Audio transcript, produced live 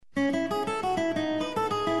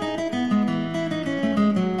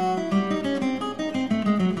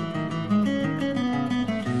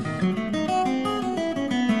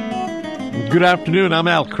Good afternoon. I'm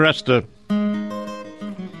Al Cresta.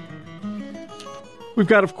 We've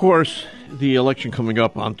got, of course, the election coming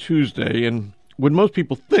up on Tuesday, and when most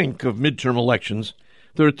people think of midterm elections,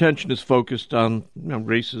 their attention is focused on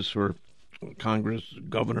races for Congress,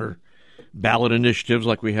 governor, ballot initiatives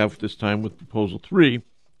like we have this time with Proposal 3,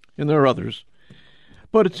 and there are others.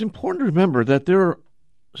 But it's important to remember that there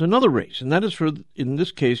is another race, and that is for, in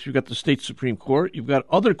this case, you've got the state Supreme Court, you've got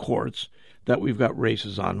other courts that we've got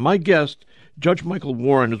races on. My guest, Judge Michael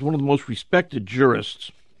Warren, is one of the most respected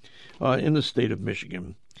jurists in the state of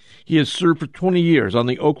Michigan. He has served for 20 years on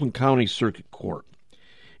the Oakland County Circuit Court,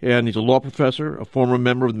 and he's a law professor, a former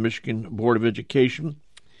member of the Michigan Board of Education.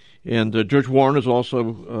 And Judge Warren has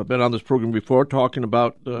also been on this program before talking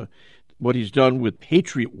about what he's done with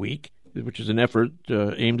Patriot Week, which is an effort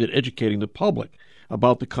aimed at educating the public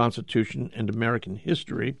about the Constitution and American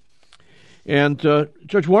history. And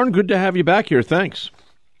Judge Warren, good to have you back here. Thanks.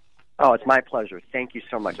 Oh, it's my pleasure. Thank you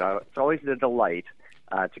so much. It's always a delight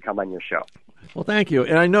to come on your show. Well, thank you.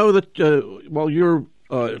 And I know that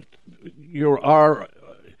you are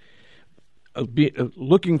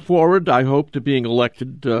looking forward, I hope, to being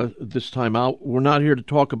elected this time out. We're not here to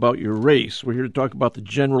talk about your race. We're here to talk about the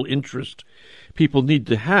general interest people need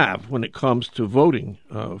to have when it comes to voting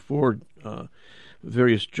for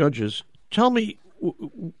various judges. Tell me,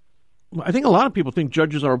 I think a lot of people think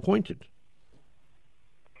judges are appointed.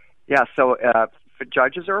 Yeah, so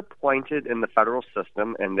judges are appointed in the federal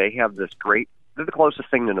system, and they have this they're the closest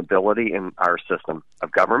thing to nobility in our system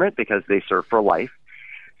of government because they serve for life.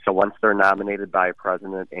 So once they're nominated by a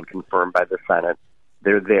president and confirmed by the Senate,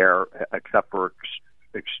 they're there except for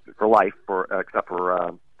life, except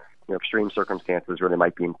for extreme circumstances where they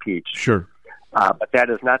might be impeached. Sure. But that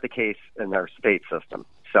is not the case in our state system.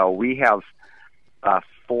 So we have a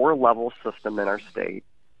 4-level system in our state.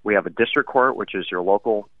 We have a district court, which is your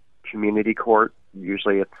local community court.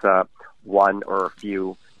 Usually it's one or a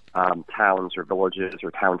few towns or villages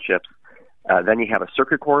or townships. Then you have a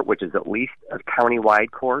circuit court, which is at least a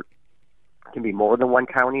county-wide court. It can be more than one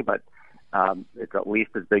county, but it's at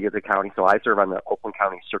least as big as a county. So I serve on the Oakland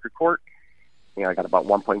County Circuit Court. I got about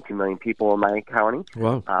 1.2 million people in my county.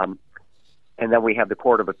 Wow. And then we have the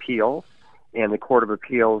Court of Appeals. And the Court of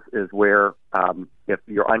Appeals is where if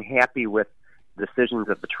you're unhappy with decisions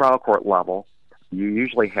at the trial court level, you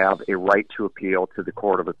usually have a right to appeal to the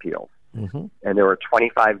Court of Appeals. Mm-hmm. And there are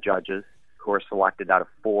 25 judges who are selected out of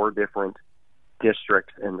 4 different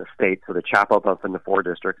districts in the state. So they chop up into 4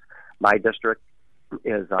 districts. My district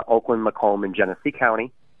is Oakland, Macomb, and Genesee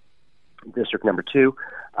County. District number 2.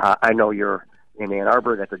 I know you're in Ann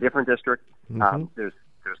Arbor. That's a different district. Mm-hmm. There's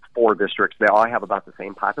 4 districts. They all have about the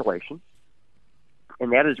same population.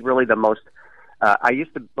 And that is really the most I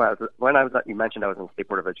used to, when I was, you mentioned I was in the State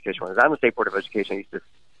Board of Education. When I was on the State Board of Education, I used to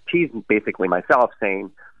tease basically myself saying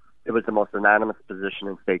it was the most anonymous position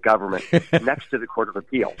in state government next to the Court of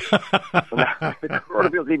Appeals. So now the Court of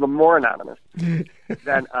Appeals is even more anonymous.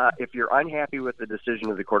 Then if you're unhappy with the decision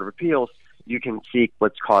of the Court of Appeals, you can seek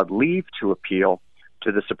what's called leave to appeal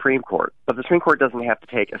to the Supreme Court. But the Supreme Court doesn't have to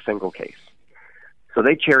take a single case. So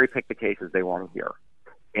they cherry pick the cases they want to hear.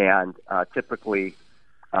 And typically,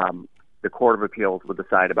 the Court of Appeals would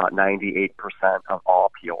decide about 98% of all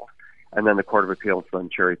appeals, and then the Court of Appeals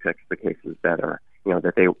then cherry picks the cases that are,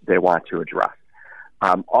 that they want to address.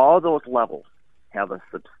 All those levels have a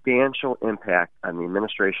substantial impact on the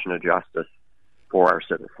administration of justice for our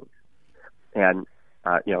citizens. And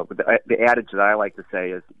the adage that I like to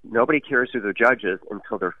say is nobody cares who the judge is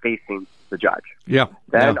until they're facing the judge. Yeah.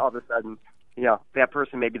 Then all of a sudden, that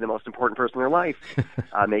person may be the most important person in their life,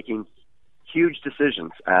 making huge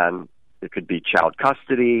decisions on. It could be child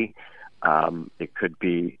custody. It could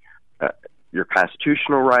be your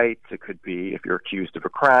constitutional rights. It could be if you're accused of a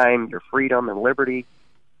crime, your freedom and liberty.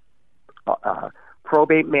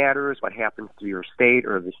 Probate matters, what happens to your state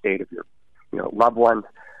or the state of your loved ones.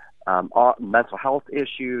 Mental health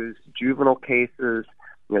issues, juvenile cases.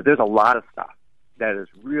 There's a lot of stuff that is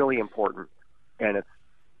really important, and it's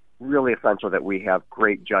really essential that we have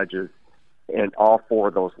great judges in all 4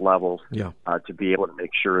 of those levels to be able to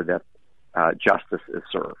make sure that justice is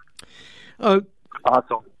served.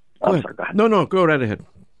 Also, I'm sorry, go ahead. No, go right ahead.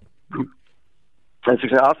 I was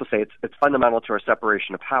also say it's fundamental to our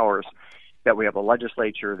separation of powers that we have a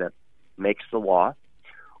legislature that makes the law.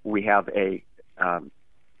 We have a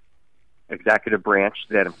executive branch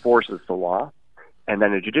that enforces the law, and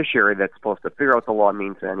then a judiciary that's supposed to figure out the law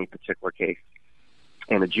means in any particular case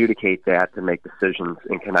and adjudicate that to make decisions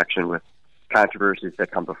in connection with controversies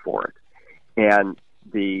that come before it. And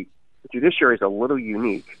the judiciary is a little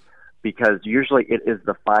unique because usually it is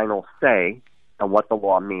the final say on what the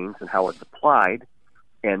law means and how it's applied,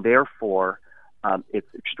 and therefore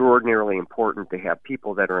it's extraordinarily important to have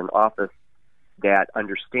people that are in office that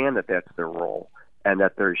understand that that's their role and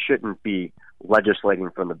that there shouldn't be legislating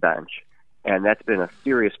from the bench. And that's been a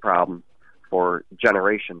serious problem for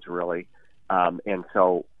generations, really. And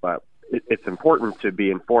so it's important to be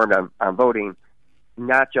informed on voting,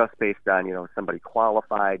 not just based on, somebody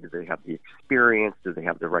qualified, do they have the experience, do they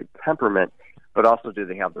have the right temperament, but also do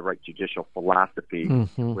they have the right judicial philosophy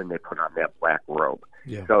when they put on that black robe.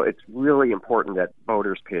 Yeah. So it's really important that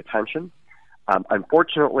voters pay attention.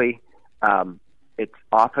 Unfortunately, it's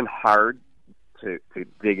often hard to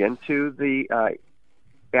dig into the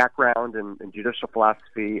background and judicial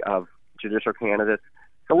philosophy of judicial candidates.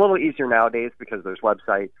 It's a little easier nowadays because there's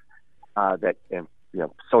websites and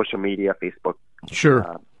social media, Facebook,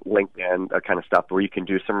 sure, LinkedIn, that kind of stuff, where you can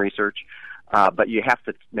do some research. But you have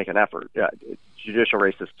to make an effort. Judicial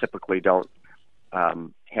races typically don't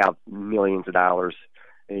have millions of dollars,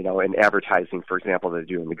 in advertising, for example, they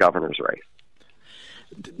do in the governor's race.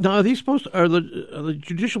 Now, are the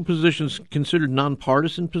judicial positions considered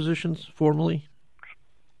nonpartisan positions formally?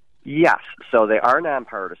 Yes, so they are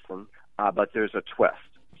nonpartisan, but there's a twist.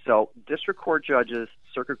 So district court judges,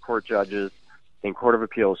 circuit court judges, and court of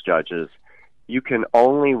appeals judges, you can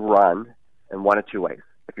only run in one of two ways.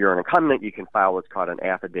 If you're an incumbent, you can file what's called an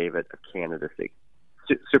affidavit of candidacy.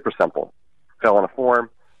 Super simple. Fill in a form,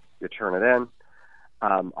 you turn it in.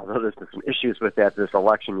 Although there's been some issues with that this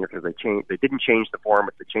election year because they didn't change the form,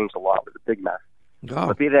 but they changed the law. It was a big mess. Oh.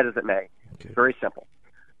 But be that as it may, Okay. Very simple.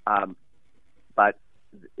 But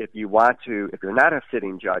if you're not a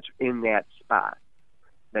sitting judge in that spot,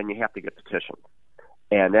 then you have to get petitioned,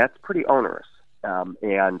 and that's pretty onerous. I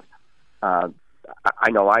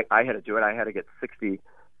know I had to do it. I had to get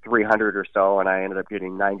 6,300 or so, and I ended up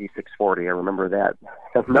getting 9,640. I remember that.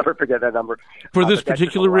 I'll never forget that number. For this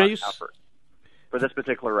particular race? For this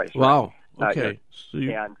particular race. Wow. Right? Okay.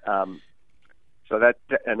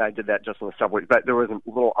 And I did that just on the subway. But there was a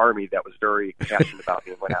little army that was very passionate about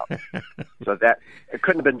me and went out. So that it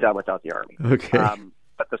couldn't have been done without the army. Okay.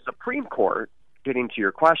 But the Supreme Court, getting to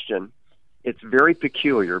your question, it's very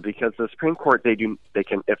peculiar because the Supreme Court they can,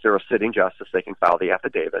 if they're a sitting justice, they can file the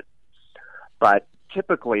affidavit. But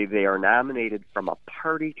typically they are nominated from a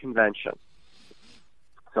party convention.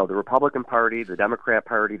 So the Republican Party, the Democrat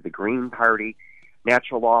Party, the Green Party,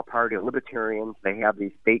 Natural Law Party, Libertarians, they have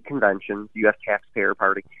these state conventions, U.S. Taxpayer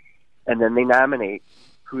Party, and then they nominate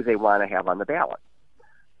who they want to have on the ballot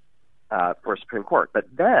for Supreme Court. But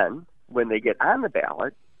then, when they get on the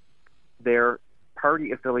ballot, their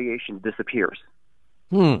party affiliation disappears.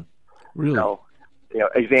 Really? So,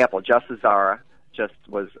 example, Justice Zara just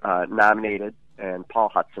was nominated, and Paul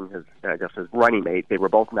Hudson, his running mate, they were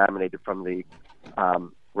both nominated from the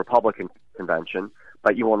Republican convention,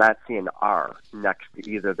 but you will not see an R next to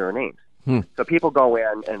either of their names. So people go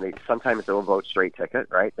in, and sometimes they'll vote straight ticket,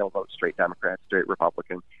 right? They'll vote straight Democrat, straight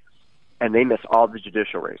Republican, and they miss all the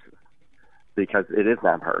judicial races because it is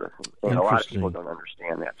nonpartisan. And a lot of people don't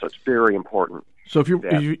understand that. So it's very important. So if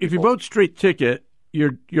you vote straight ticket,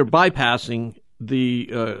 you're bypassing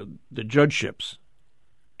the judgeships.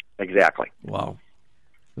 Exactly. Wow,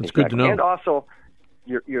 that's good to know. And also,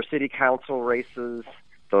 your city council races,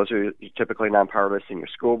 those are typically nonpartisan. Your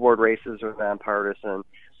school board races are nonpartisan.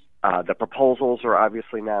 The proposals are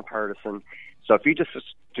obviously nonpartisan. So if you just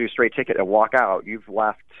do straight ticket and walk out, you've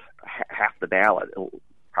left half the ballot,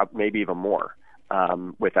 maybe even more,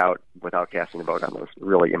 without casting a vote on those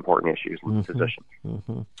really important issues and positions.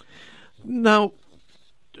 Mm-hmm. Now,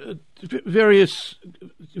 various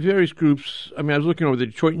groups. I mean, I was looking over the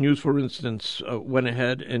Detroit News, for instance, went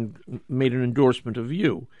ahead and made an endorsement of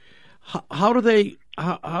you. How do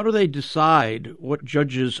they decide what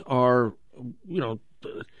judges are,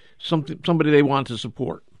 somebody they want to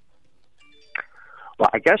support? Well,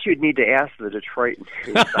 I guess you'd need to ask the Detroit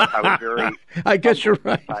News. I was very. I guess you're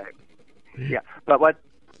right. Yeah, but what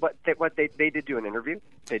they did do an interview.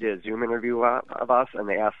 They did a Zoom interview of us, and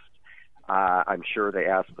they asked. I'm sure they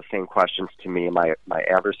asked the same questions to me and my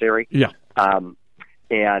adversary. Yeah.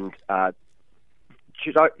 And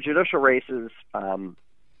judicial races,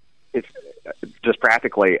 it's just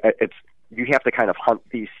practically, you have to kind of hunt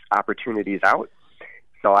these opportunities out.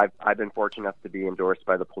 So I've been fortunate enough to be endorsed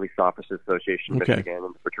by the Police Officers Association of Michigan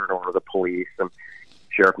and the Fraternal Order of the Police and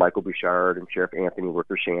Sheriff Michael Bouchard and Sheriff Anthony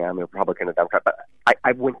Wickersham, the Republican and Democrat. But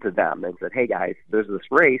I went to them and said, hey, guys, there's this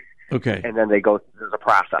race. Okay. And then there's a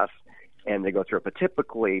process, and they go through it. But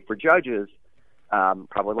typically for judges,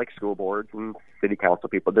 probably like school boards and city council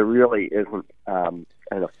people, there really isn't an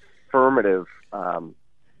affirmative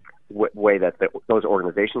way that those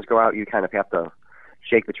organizations go out. You kind of have to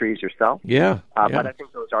shake the trees yourself. Yeah. But I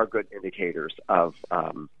think those are good indicators of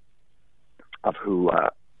who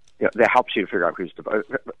that helps you to figure out who's to vote.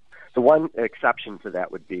 The one exception to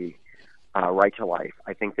that would be Right to Life.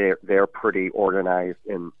 I think they're pretty organized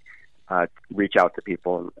and reach out to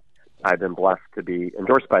people, and I've been blessed to be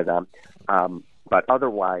endorsed by them. But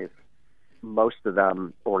otherwise, most of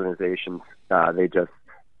them organizations they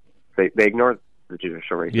ignore the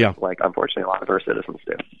judicial race, like unfortunately a lot of our citizens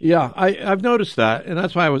do. Yeah, I've noticed that, and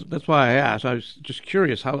that's why I asked. I was just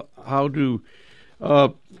curious how do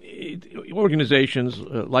organizations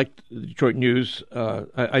like the Detroit News.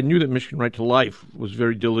 I knew that Michigan Right to Life was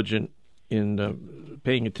very diligent in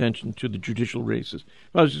paying attention to the judicial races.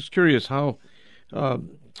 But I was just curious how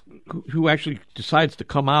who actually decides to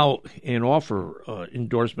come out and offer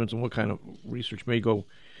endorsements, and what kind of research may go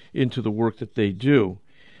into the work that they do.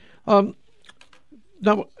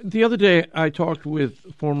 Now, the other day I talked with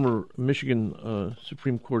former Michigan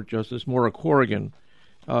Supreme Court Justice Maura Corrigan.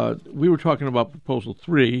 We were talking about Proposal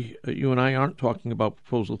 3. You and I aren't talking about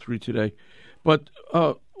Proposal 3 today. But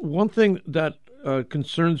one thing that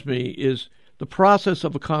concerns me is the process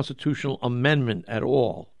of a constitutional amendment at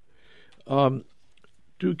all.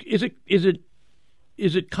 Is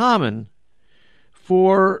it common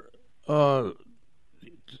for an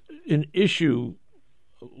issue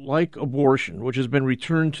like abortion, which has been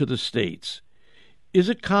returned to the states, is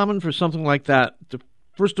it common for something like that to,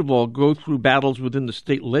 first of all, go through battles within the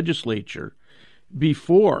state legislature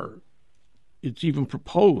before it's even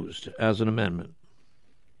proposed as an amendment?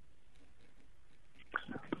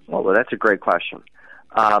 Well, that's a great question.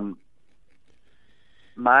 I'm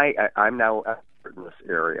now expert in this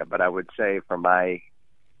area, but I would say from my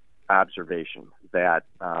observation that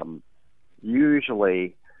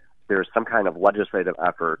usually there's some kind of legislative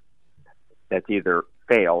effort that either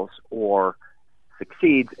fails or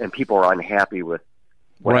succeeds, and people are unhappy with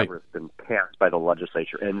whatever's been passed by the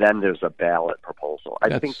legislature, and then there's a ballot proposal.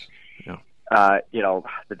 I think, the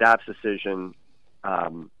Dobbs decision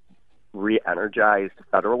re-energized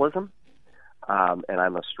federalism, and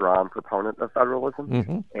I'm a strong proponent of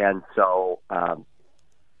federalism, and so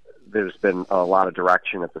there's been a lot of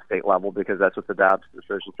direction at the state level because that's what the Dobbs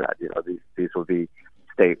decision said. These will be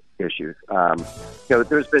state issues.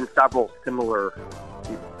 There's been several similar.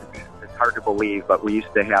 It's hard to believe, but we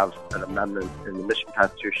used to have an amendment in the Michigan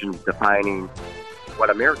Constitution defining what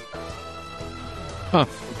a marriage is.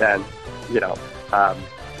 Then,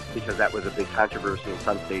 because that was a big controversy, and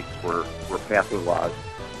some states were passing laws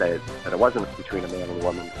that it wasn't between a man and a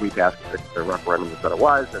woman. We passed a referendum that said it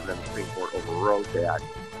was, and then the Supreme Court overrode that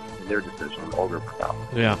in their decision over now.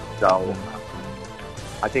 Yeah. So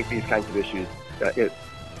I think these kinds of issues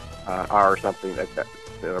are something that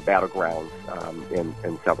are battlegrounds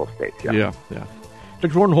in several states. Yeah.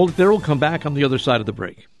 Dr. Warren, hold it there. We'll come back on the other side of the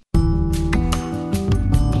break.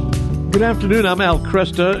 Good afternoon. I'm Al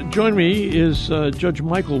Cresta. Join me is Judge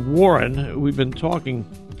Michael Warren. We've been talking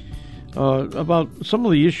about some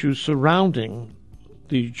of the issues surrounding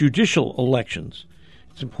the judicial elections.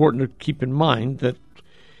 It's important to keep in mind that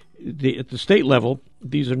at the state level,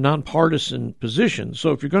 these are nonpartisan positions.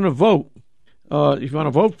 So if you're going to vote, if you want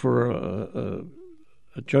to vote for a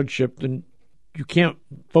judgeship, then you can't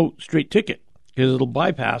vote straight ticket because it'll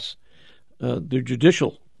bypass the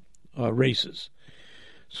judicial races.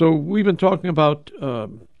 So we've been talking about,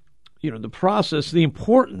 the process, the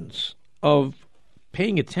importance of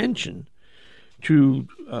paying attention to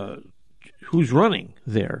who's running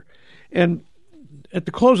there. And at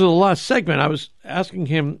the close of the last segment, I was asking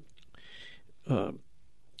him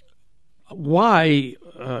why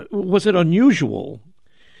was it unusual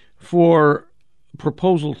for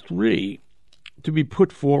Proposal 3 to be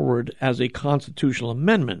put forward as a constitutional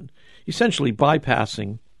amendment, essentially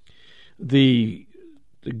bypassing the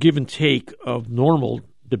give and take of normal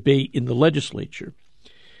debate in the legislature.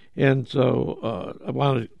 And so I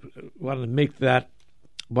wanted to make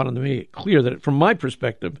it clear that from my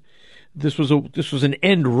perspective, this was an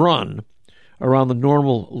end run around the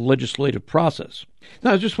normal legislative process.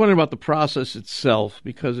 Now, I was just wondering about the process itself,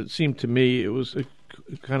 because it seemed to me it was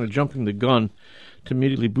kind of jumping the gun to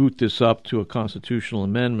immediately boot this up to a constitutional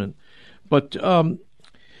amendment. But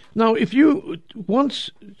now,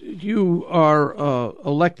 once you are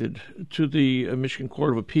elected to the Michigan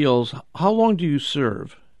Court of Appeals, how long do you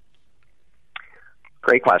serve?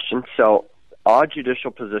 Great question. So all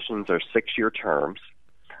judicial positions are 6-year terms,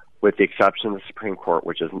 with the exception of the Supreme Court,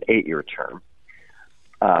 which is an 8-year term.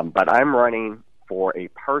 But I'm running for a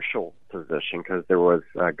partial position because there was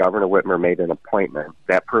Governor Whitmer made an appointment.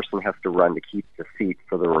 That person has to run to keep the seat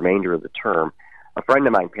for the remainder of the term. a friend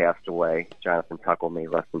of mine passed away, Jonathan Tuckle, may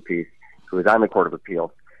rest in peace, who was on the Court of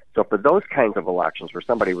Appeals. So for those kinds of elections where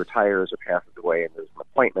somebody retires or passes away and there's an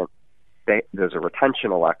appointment, there's a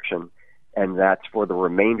retention election, and that's for the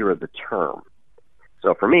remainder of the term.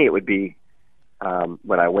 So for me, it would be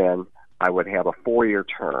when I win, I would have a 4-year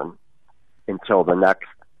term until the next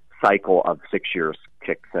cycle of 6 years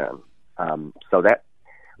kicks in. So that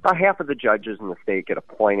about half of the judges in the state get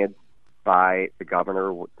appointed by the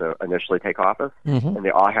governor to initially take office, and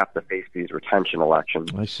they all have to face these retention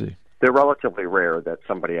elections. I see. They're relatively rare that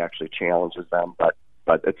somebody actually challenges them, but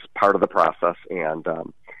it's part of the process, and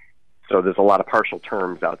so there's a lot of partial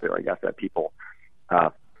terms out there, I guess, that people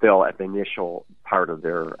fill at the initial part of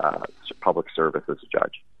their public service as a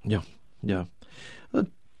judge. Yeah, yeah.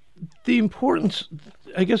 The importance,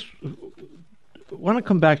 I guess, I want to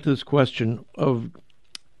come back to this question of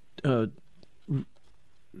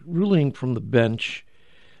ruling from the bench.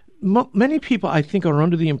 Many people, I think, are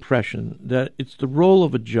under the impression that it's the role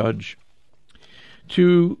of a judge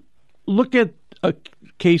to look at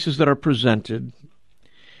cases that are presented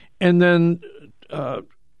and then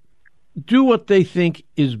do what they think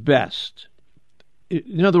is best.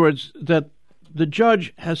 In other words, that the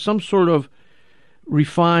judge has some sort of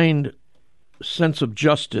refined sense of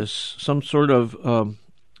justice, some sort of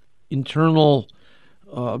internal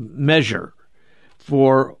measure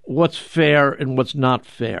for what's fair and what's not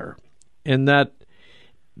fair, and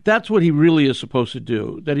that's what he really is supposed to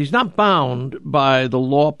do, that he's not bound by the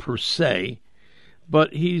law per se,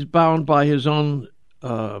 but he's bound by his own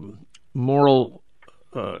moral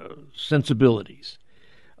sensibilities.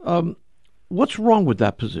 What's wrong with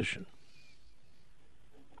that position?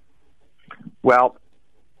 Well,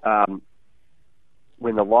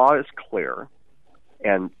 when the law is clear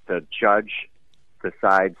and the judge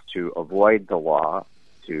decides to avoid the law,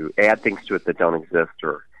 to add things to it that don't exist,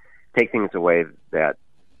 or take things away that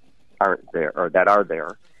aren't there or that are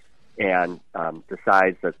there, and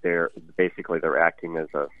decides that they're acting as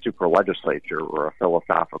a super legislature or a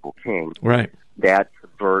philosophical king, right? That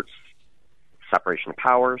subverts separation of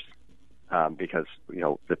powers, because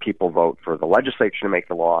the people vote for the legislature to make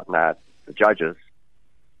the law, not the judges,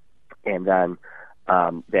 and then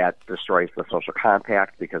that destroys the social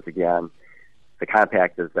compact, because again, the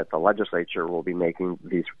compact is that the legislature will be making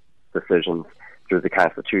these decisions through the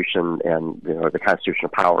Constitution and the constitutional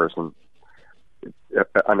powers, and it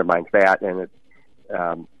undermines that, and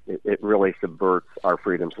it really subverts our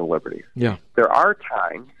freedoms and liberties. Yeah, there are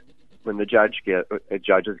times when a judge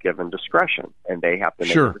is given discretion, and they have to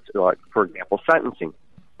make, sure, like, for example, sentencing.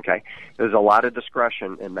 Okay, there's a lot of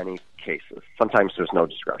discretion in many cases. Sometimes there's no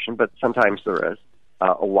discretion, but sometimes there is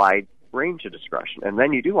a wide range of discretion. And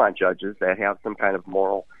then you do want judges that have some kind of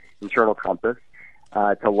moral internal compass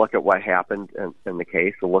to look at what happened in the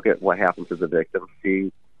case, to look at what happened to the victim,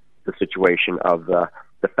 see the situation of the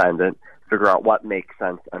defendant, figure out what makes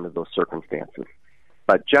sense under those circumstances.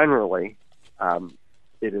 But generally,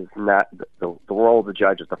 it is not the role of the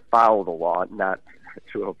judge is to follow the law, not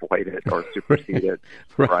to avoid it or supersede it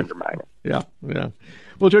or undermine it. Yeah, yeah.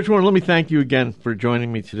 Well, Judge Warren, let me thank you again for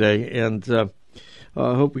joining me today, and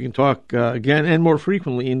I hope we can talk again and more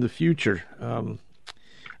frequently in the future.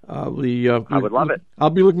 I would love it. I'll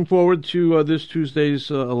be looking forward to this Tuesday's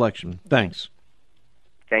election. Thanks.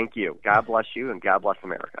 Thank you. God bless you, and God bless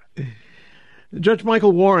America. Judge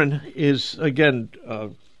Michael Warren is, again,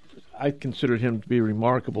 I consider him to be a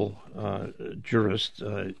remarkable jurist.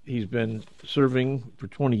 He's been serving for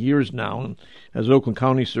 20 years now as Oakland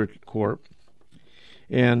County Circuit Court.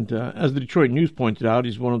 And as the Detroit News pointed out,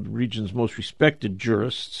 he's one of the region's most respected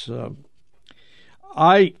jurists.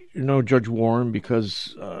 I know Judge Warren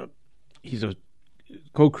because he's a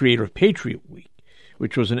co-creator of Patriot Week,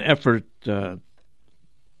 which was an effort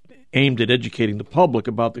aimed at educating the public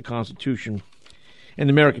about the Constitution and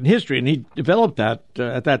American history. And he developed that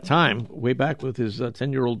at that time, way back with his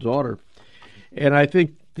 10-year-old daughter. And I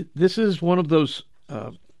think this is one of those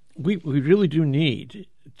we really do need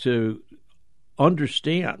to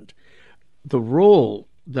understand the role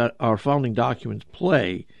that our founding documents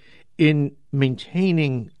play in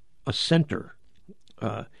maintaining a center.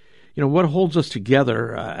 What holds us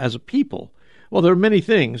together as a people? Well, there are many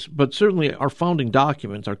things, but certainly our founding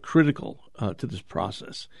documents are critical to this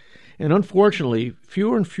process. And unfortunately,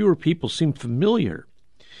 fewer and fewer people seem familiar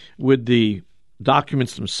with the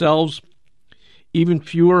documents themselves. Even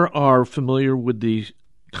fewer are familiar with the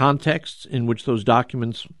contexts in which those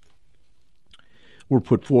documents were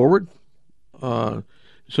put forward. So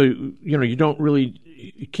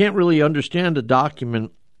you can't really understand a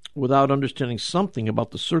document without understanding something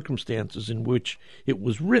about the circumstances in which it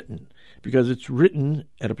was written, because it's written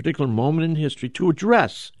at a particular moment in history to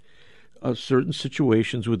address certain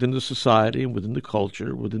situations within the society and within the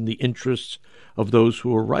culture, within the interests of those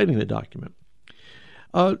who are writing the document.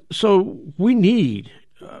 So we need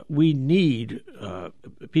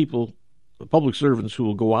people, public servants, who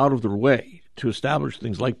will go out of their way to establish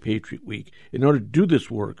things like Patriot Week in order to do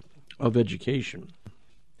this work of education.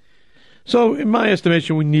 So, in my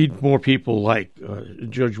estimation, we need more people like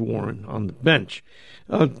Judge Warren on the bench.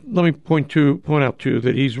 Let me point out too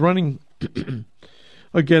that he's running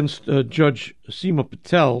against Judge Seema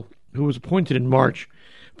Patel, who was appointed in March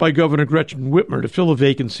by Governor Gretchen Whitmer to fill a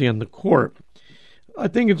vacancy on the court. I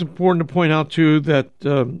think it's important to point out too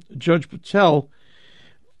that Judge Patel,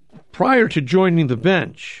 prior to joining the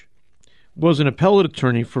bench, was an appellate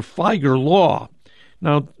attorney for Feiger Law.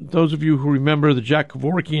 Now, those of you who remember the Jack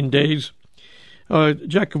Kevorkian days,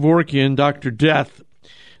 Jack Kevorkian, Dr. Death,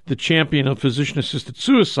 the champion of physician-assisted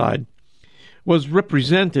suicide, was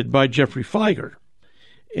represented by Jeffrey Feiger.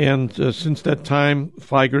 And since that time,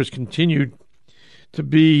 Feiger has continued to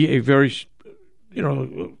be a very,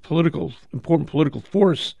 important political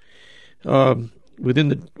force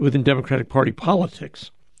within Democratic Party politics.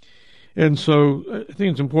 And so I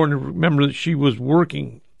think it's important to remember that she was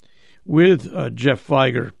working with Jeff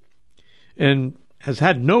Feiger and has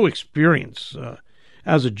had no experience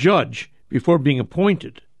as a judge before being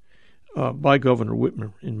appointed by Governor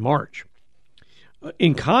Whitmer in March.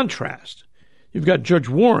 In contrast, you've got Judge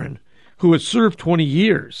Warren, who has served 20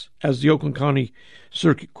 years as the Oakland County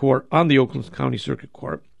Circuit Court, on the Oakland County Circuit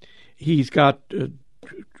Court. He's got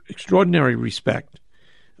extraordinary respect,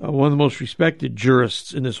 one of the most respected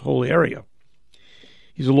jurists in this whole area.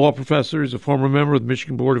 He's a law professor. He's a former member of the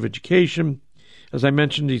Michigan Board of Education. As I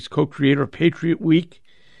mentioned, he's co-creator of Patriot Week.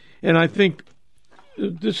 And I think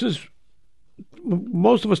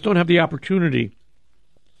most of us don't have the opportunity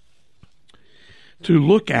to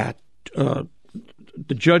look at the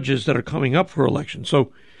judges that are coming up for election.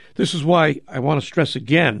 So this is why I want to stress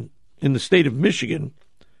again, in the state of Michigan,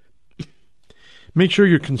 make sure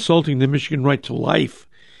you're consulting the Michigan Right to Life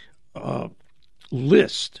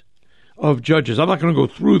list of judges. I'm not going to go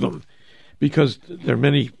through them because there are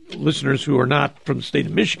many listeners who are not from the state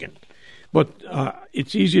of Michigan. But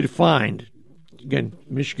it's easy to find. Again,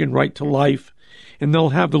 Michigan Right to Life, and they'll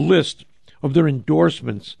have the list of their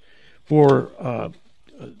endorsements for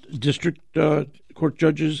district court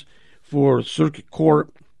judges, for circuit court,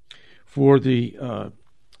 for the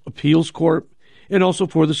appeals court, and also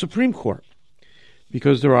for the Supreme Court,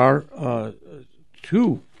 because there are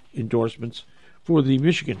 2 endorsements for the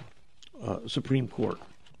Michigan Supreme Court.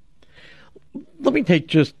 Let me take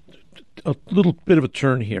just a little bit of a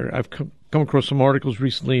turn here. I've come across some articles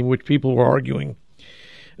recently in which people were arguing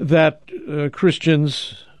that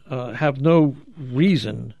Christians have no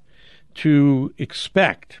reason to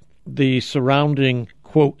expect the surrounding,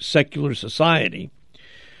 quote, secular society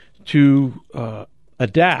to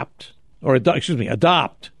adopt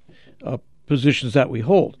positions that we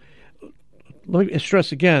hold. Let me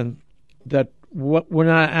stress again that we're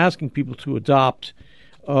not asking people to adopt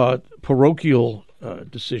parochial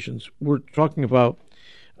decisions. We're talking about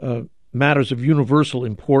matters of universal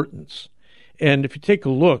importance. And if you take a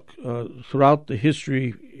look throughout the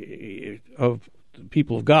history of the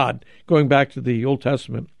people of God, going back to the Old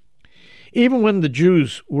Testament, even when the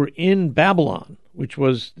Jews were in Babylon, which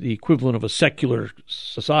was the equivalent of a secular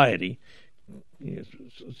society,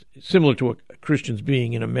 similar to what Christians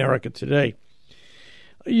being in America today,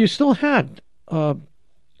 you still had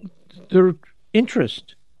their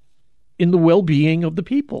interest in the well-being of the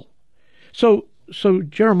people. So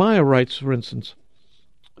Jeremiah writes, for instance,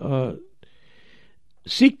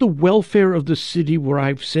 seek the welfare of the city where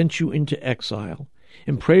I've sent you into exile,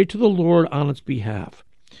 and pray to the Lord on its behalf.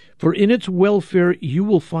 For in its welfare you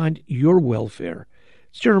will find your welfare.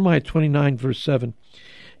 It's Jeremiah 29, verse 7.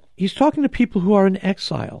 He's talking to people who are in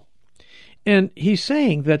exile. And he's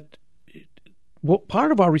saying that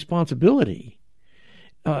part of our responsibility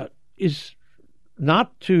is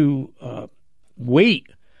not to wait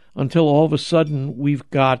until all of a sudden we've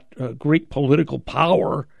got great political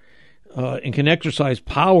power and can exercise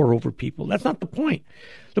power over people. That's not the point.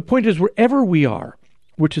 The point is, wherever we are,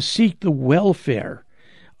 we're to seek the welfare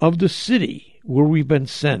of the city where we've been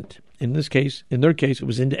sent. In their case, it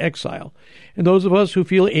was into exile. And those of us who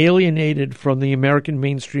feel alienated from the American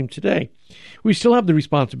mainstream today, we still have the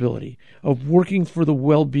responsibility of working for the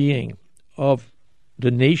well-being of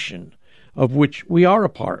the nation of which we are a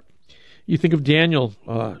part. You think of Daniel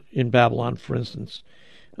in Babylon, for instance.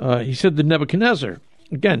 He said to Nebuchadnezzar,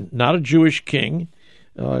 again, not a Jewish king,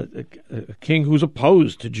 a king who's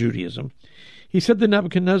opposed to Judaism. He said to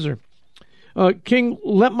Nebuchadnezzar, King,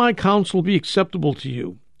 let my counsel be acceptable to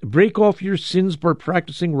you. Break off your sins by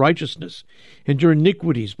practicing righteousness, and your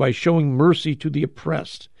iniquities by showing mercy to the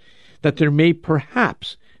oppressed, that there may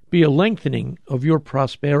perhaps be a lengthening of your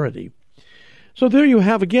prosperity. So there you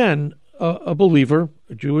have again a believer,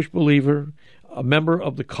 a Jewish believer, a member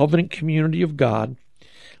of the covenant community of God,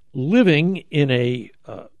 living in a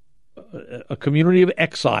community of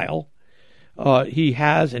exile. He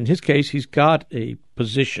has, in his case, he's got a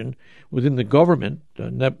position within the government,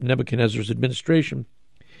 Nebuchadnezzar's administration,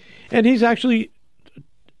 and he's actually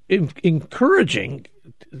encouraging,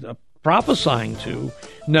 prophesying to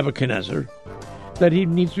Nebuchadnezzar that he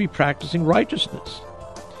needs to be practicing righteousness,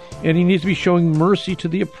 and he needs to be showing mercy to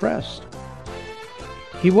the oppressed.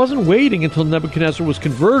 He wasn't waiting until Nebuchadnezzar was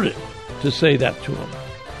converted to say that to him.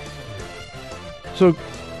 So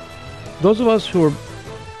those of us who are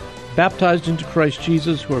baptized into Christ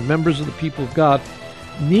Jesus, who are members of the people of God,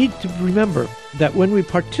 need to remember that when we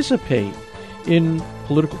participate in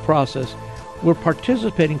political process, we're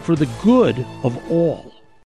participating for the good of all.